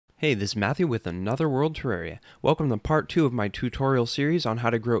Hey, this is Matthew with another World Terraria. Welcome to part 2 of my tutorial series on how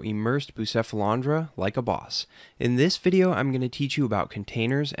to grow immersed Bucephalandra like a boss. In this video, I'm going to teach you about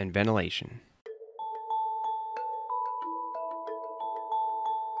containers and ventilation.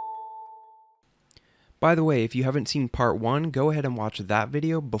 By the way, if you haven't seen part 1, go ahead and watch that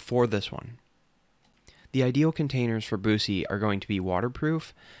video before this one. The ideal containers for Buce are going to be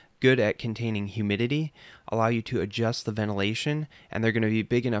waterproof, good at containing humidity, allow you to adjust the ventilation, and they're going to be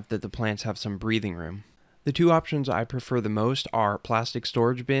big enough that the plants have some breathing room. The two options I prefer the most are plastic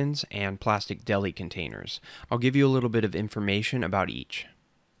storage bins and plastic deli containers. I'll give you a little bit of information about each.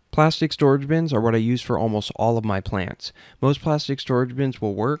 Plastic storage bins are what I use for almost all of my plants. Most plastic storage bins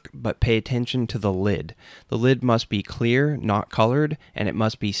will work, but pay attention to the lid. The lid must be clear, not colored, and it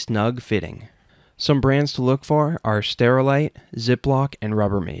must be snug fitting. Some brands to look for are Sterilite, Ziploc, and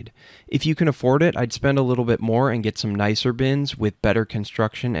Rubbermaid. If you can afford it, I'd spend a little bit more and get some nicer bins with better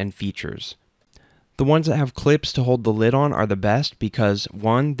construction and features. The ones that have clips to hold the lid on are the best because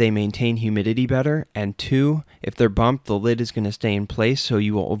 1, they maintain humidity better, and 2, if they're bumped, the lid is going to stay in place so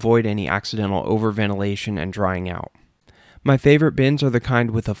you will avoid any accidental overventilation and drying out. My favorite bins are the kind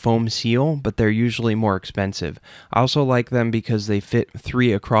with a foam seal, but they're usually more expensive. I also like them because they fit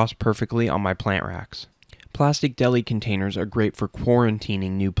 3 across perfectly on my plant racks. Plastic deli containers are great for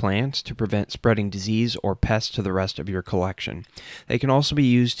quarantining new plants to prevent spreading disease or pests to the rest of your collection. They can also be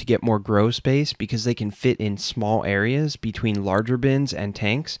used to get more grow space because they can fit in small areas between larger bins and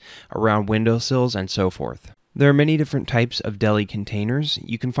tanks, around windowsills, and so forth. There are many different types of deli containers.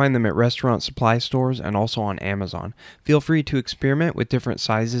 You can find them at restaurant supply stores and also on Amazon. Feel free to experiment with different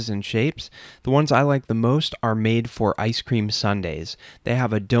sizes and shapes. The ones I like the most are made for ice cream sundaes. They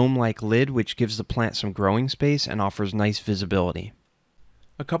have a dome-like lid which gives the plant some growing space and offers nice visibility.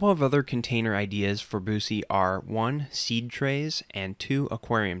 A couple of other container ideas for Buce are 1. Seed trays and 2.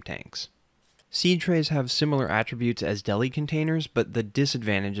 Aquarium tanks. Seed trays have similar attributes as deli containers, but the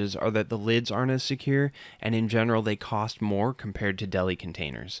disadvantages are that the lids aren't as secure, and in general they cost more compared to deli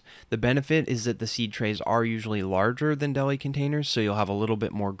containers. The benefit is that the seed trays are usually larger than deli containers, so you'll have a little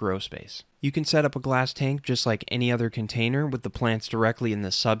bit more grow space. You can set up a glass tank just like any other container with the plants directly in the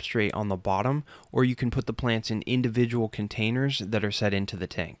substrate on the bottom, or you can put the plants in individual containers that are set into the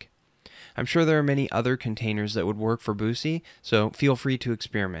tank. I'm sure there are many other containers that would work for Buce, so feel free to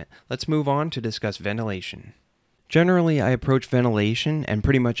experiment. Let's move on to discuss ventilation. Generally, I approach ventilation and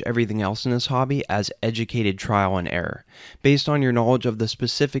pretty much everything else in this hobby as educated trial and error. Based on your knowledge of the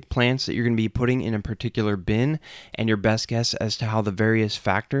specific plants that you're going to be putting in a particular bin and your best guess as to how the various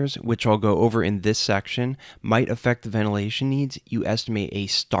factors, which I'll go over in this section, might affect the ventilation needs, you estimate a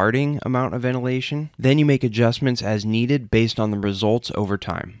starting amount of ventilation. Then you make adjustments as needed based on the results over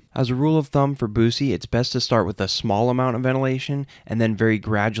time. As a rule of thumb for Buce, it's best to start with a small amount of ventilation and then very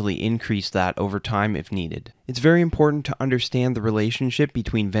gradually increase that over time if needed. It's very important to understand the relationship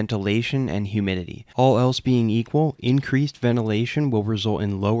between ventilation and humidity. All else being equal, increased ventilation will result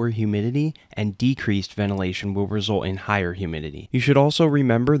in lower humidity and decreased ventilation will result in higher humidity. You should also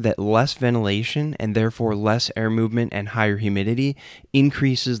remember that less ventilation and therefore less air movement and higher humidity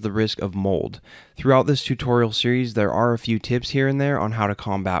increases the risk of mold. Throughout this tutorial series, there are a few tips here and there on how to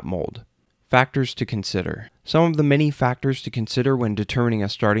combat mold. Factors to consider. Some of the many factors to consider when determining a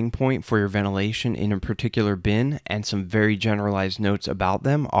starting point for your ventilation in a particular bin, and some very generalized notes about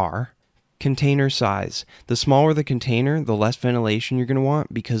them, are container size. The smaller the container, the less ventilation you're going to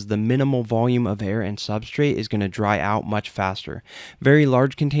want because the minimal volume of air and substrate is going to dry out much faster. Very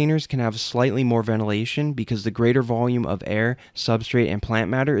large containers can have slightly more ventilation because the greater volume of air, substrate, and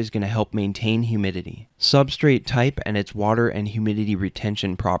plant matter is going to help maintain humidity. Substrate type and its water and humidity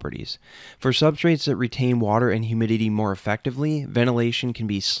retention properties. For substrates that retain water and humidity more effectively, ventilation can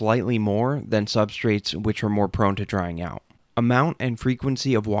be slightly more than substrates which are more prone to drying out. Amount and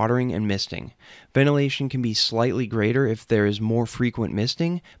frequency of watering and misting. Ventilation can be slightly greater if there is more frequent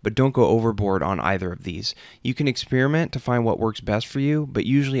misting, but don't go overboard on either of these. You can experiment to find what works best for you, but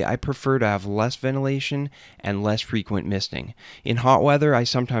usually I prefer to have less ventilation and less frequent misting. In hot weather, I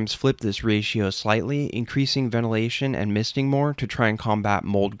sometimes flip this ratio slightly, increasing ventilation and misting more to try and combat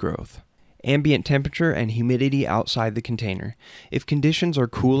mold growth. Ambient temperature and humidity outside the container. If conditions are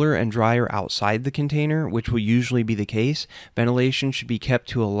cooler and drier outside the container, which will usually be the case, ventilation should be kept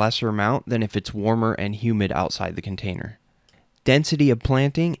to a lesser amount than if it's warmer and humid outside the container. Density of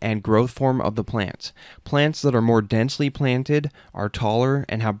planting and growth form of the plants. Plants that are more densely planted, are taller,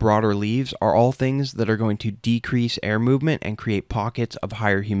 and have broader leaves are all things that are going to decrease air movement and create pockets of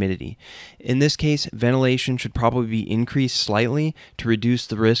higher humidity. In this case, ventilation should probably be increased slightly to reduce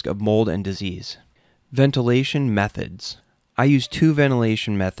the risk of mold and disease. Ventilation methods. I use two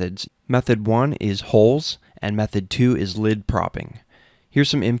ventilation methods. Method 1 is holes, and method 2 is lid propping. Here's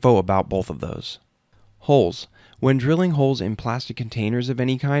some info about both of those. Holes. When drilling holes in plastic containers of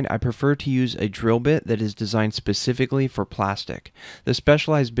any kind, I prefer to use a drill bit that is designed specifically for plastic. The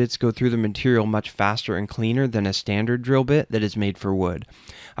specialized bits go through the material much faster and cleaner than a standard drill bit that is made for wood.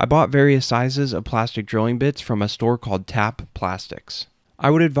 I bought various sizes of plastic drilling bits from a store called Tap Plastics. I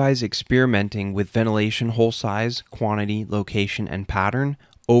would advise experimenting with ventilation hole size, quantity, location, and pattern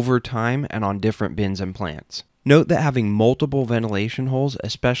over time and on different bins and plants. Note that having multiple ventilation holes,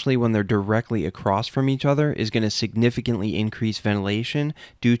 especially when they're directly across from each other, is going to significantly increase ventilation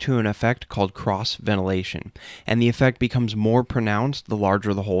due to an effect called cross ventilation, and the effect becomes more pronounced the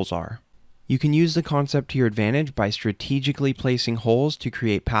larger the holes are. You can use the concept to your advantage by strategically placing holes to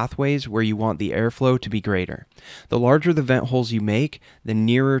create pathways where you want the airflow to be greater. The larger the vent holes you make, the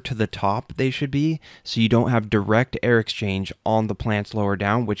nearer to the top they should be, so you don't have direct air exchange on the plants lower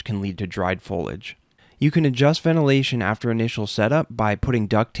down, which can lead to dried foliage. You can adjust ventilation after initial setup by putting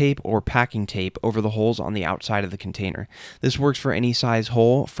duct tape or packing tape over the holes on the outside of the container. This works for any size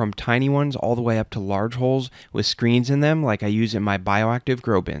hole, from tiny ones all the way up to large holes with screens in them like I use in my bioactive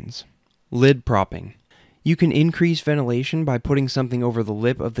grow bins. Lid propping. You can increase ventilation by putting something over the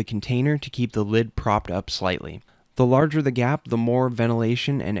lip of the container to keep the lid propped up slightly. The larger the gap, the more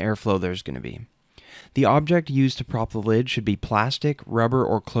ventilation and airflow there's going to be. The object used to prop the lid should be plastic, rubber,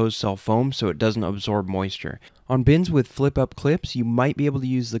 or closed cell foam so it doesn't absorb moisture. On bins with flip-up clips, you might be able to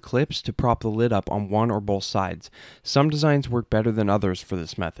use the clips to prop the lid up on one or both sides. Some designs work better than others for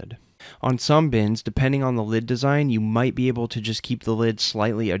this method. On some bins, depending on the lid design, you might be able to just keep the lid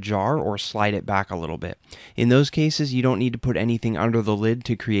slightly ajar or slide it back a little bit. In those cases, you don't need to put anything under the lid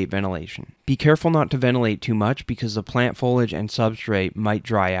to create ventilation. Be careful not to ventilate too much because the plant foliage and substrate might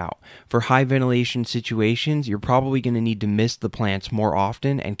dry out. For high ventilation situations, you're probably going to need to mist the plants more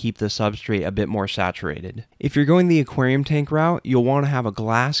often and keep the substrate a bit more saturated. If you're going the aquarium tank route, you'll want to have a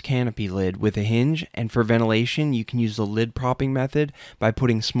glass canopy lid with a hinge, and for ventilation, you can use the lid propping method by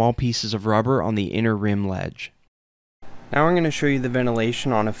putting small pieces of rubber on the inner rim ledge. Now I'm going to show you the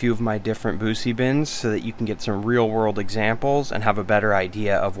ventilation on a few of my different Buce bins so that you can get some real world examples and have a better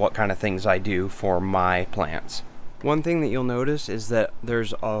idea of what kind of things I do for my plants. One thing that you'll notice is that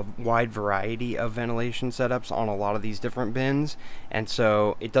there's a wide variety of ventilation setups on a lot of these different bins, and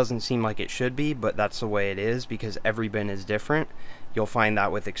so it doesn't seem like it should be, but that's the way it is because every bin is different. You'll find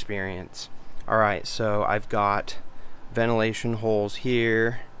that with experience. Alright, so I've got ventilation holes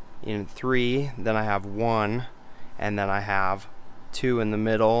here in 3, then I have 1, and then I have 2 in the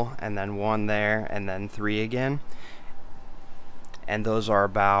middle, and then 1 there, and then 3 again. And those are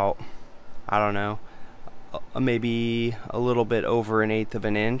about, I don't know, maybe a little bit over 1/8 of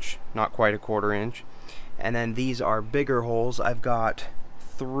an inch, not quite 1/4 inch. And then these are bigger holes. I've got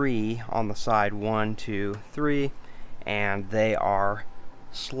 3 on the side, 1, 2, 3, and they are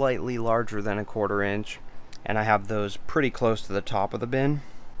slightly larger than 1/4 inch, and I have those pretty close to the top of the bin.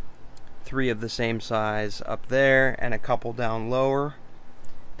 3 of the same size up there and a couple down lower,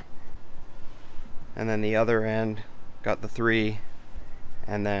 and then the other end got the 3,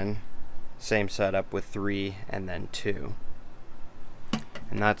 and then same setup with 3 and then 2.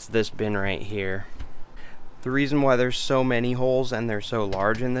 And that's this bin right here. The reason why there's so many holes and they're so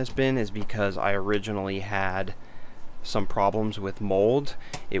large in this bin is because I originally had some problems with mold.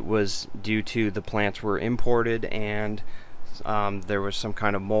 It was due to the plants were imported and there was some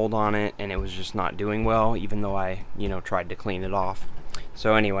kind of mold on it, and it was just not doing well, even though I, tried to clean it off.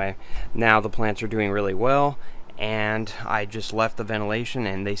 So anyway, now the plants are doing really well, and I just left the ventilation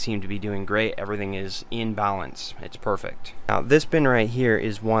and they seem to be doing great. Everything is in balance. It's perfect. Now this bin right here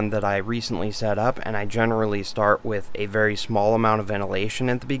is one that I recently set up, and I generally start with a very small amount of ventilation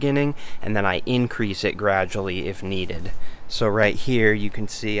at the beginning, and then I increase it gradually if needed. So right here you can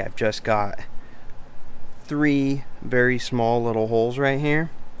see I've just got 3 very small little holes right here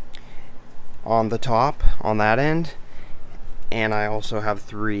on the top on that end, and I also have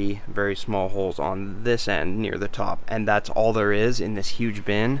 3 very small holes on this end near the top, and that's all there is in this huge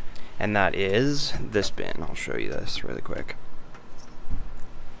bin, and that is this bin. I'll show you this really quick.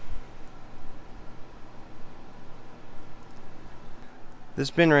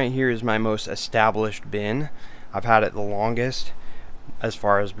 This bin right here is my most established bin. I've had it the longest as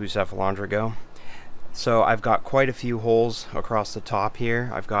far as Bucephalandra go. So I've got quite a few holes across the top here.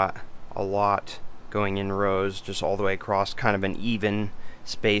 I've got a lot going in rows just all the way across, kind of an even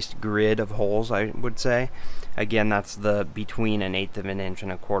spaced grid of holes, I would say. Again, that's the between 1/8 of an inch and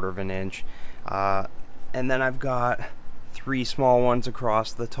 1/4 of an inch. And then I've got 3 small ones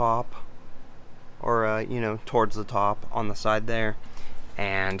across the top or you know, towards the top on the side there.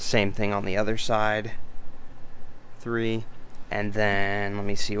 And same thing on the other side, 3. And then let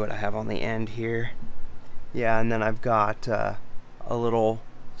me see what I have on the end here. Yeah, and then I've got a little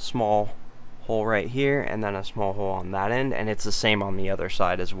small hole right here, and then a small hole on that end, and it's the same on the other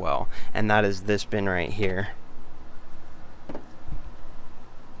side as well. And that is this bin right here.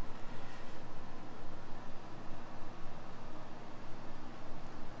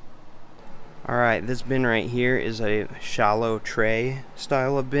 Alright, this bin right here is a shallow tray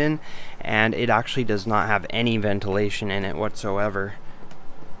style of bin, and it actually does not have any ventilation in it whatsoever.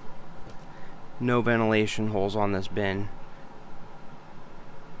 No ventilation holes on this bin.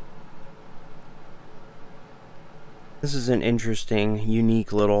 This is an interesting,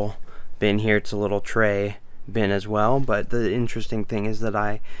 unique little bin here. It's a little tray bin as well, but the interesting thing is that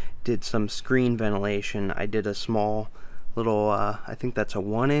I did some screen ventilation. I did a small little, I think that's a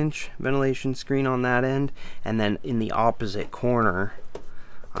 1-inch ventilation screen on that end, and then in the opposite corner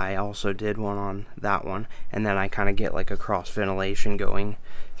I also did one on that one, and then I kind of get like a cross ventilation going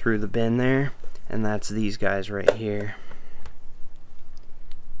through the bin there, and that's these guys right here.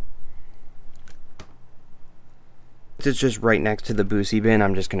 It's just right next to the Buce bin.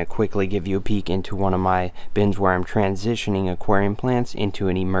 I'm just going to quickly give you a peek into one of my bins where I'm transitioning aquarium plants into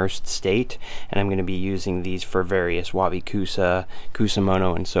an immersed state, and I'm going to be using these for various Wabikusa,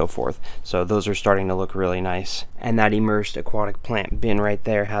 Kusamono, and so forth. So those are starting to look really nice. And that immersed aquatic plant bin right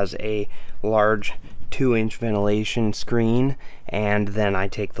there has a large 2-inch ventilation screen, and then I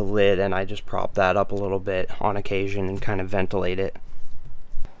take the lid and I just prop that up a little bit on occasion and kind of ventilate it.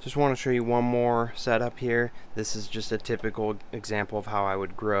 Just want to show you one more setup here. This is just a typical example of how I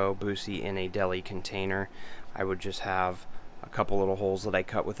would grow Buce in a deli container. I would just have a couple little holes that I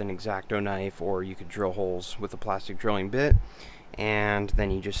cut with an X-Acto knife, or you could drill holes with a plastic drilling bit, and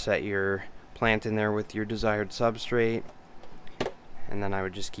then you just set your plant in there with your desired substrate, and then I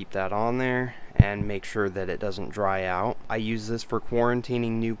would just keep that on there and make sure that it doesn't dry out. I use this for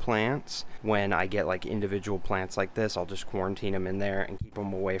quarantining new plants. When I get like individual plants like this, I'll just quarantine them in there and keep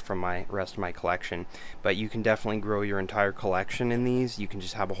them away from my rest of my collection. But you can definitely grow your entire collection in these. You can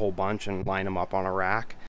just have a whole bunch and line them up on a rack.